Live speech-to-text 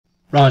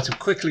Right, I'm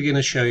quickly going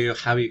to show you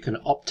how you can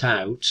opt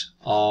out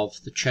of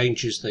the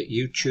changes that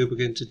YouTube are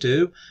going to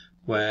do,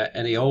 where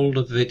any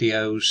older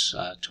videos,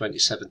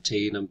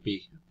 2017 and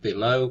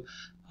below,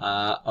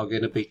 are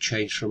going to be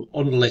changed from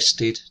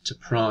unlisted to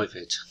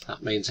private.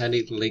 That means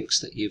any links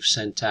that you've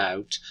sent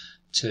out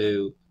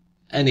to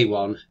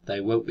anyone, they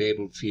won't be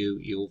able to view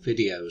your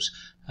videos.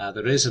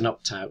 There is an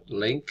opt-out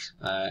link,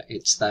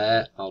 it's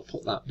there, I'll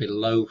put that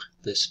below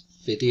this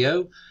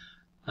video.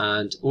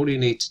 And all you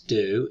need to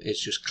do is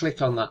just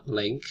click on that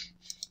link.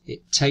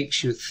 It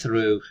takes you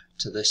through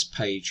to this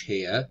page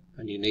here,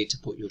 and you need to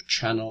put your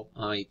channel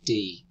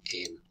ID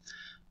in.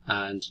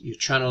 And your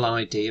channel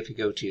ID, if you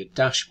go to your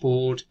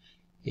dashboard,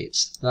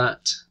 it's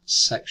that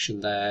section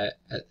there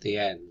at the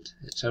end.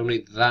 It's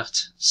only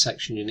that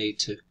section you need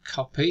to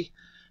copy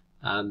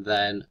and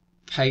then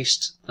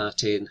paste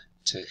that in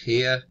to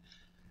here.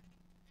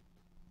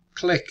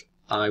 Click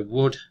I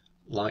would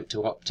like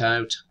to opt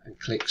out and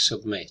click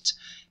submit.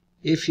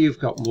 If you've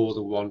got more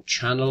than one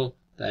channel,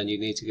 then you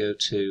need to go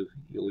to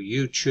your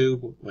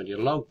YouTube when you're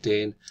logged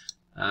in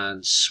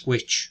and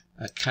switch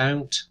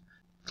account.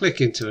 Click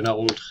into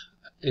another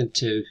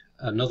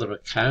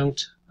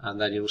account, and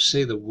then you'll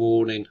see the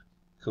warning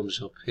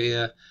comes up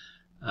here.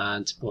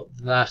 But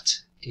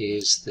that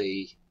is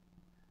the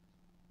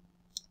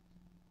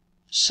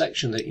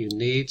section that you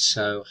need.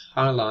 So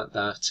highlight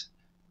that,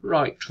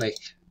 right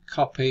click,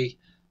 copy,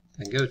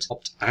 then go to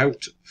opt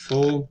out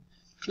form,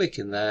 click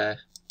in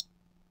there,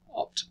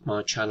 opt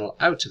my channel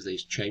out of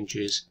these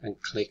changes and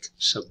click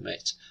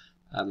submit,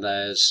 and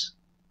there's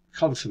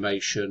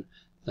confirmation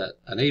that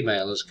an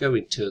email is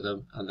going to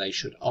them and they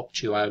should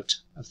opt you out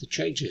of the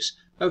changes.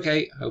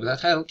 Okay, hope that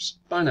helps.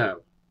 Bye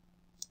now.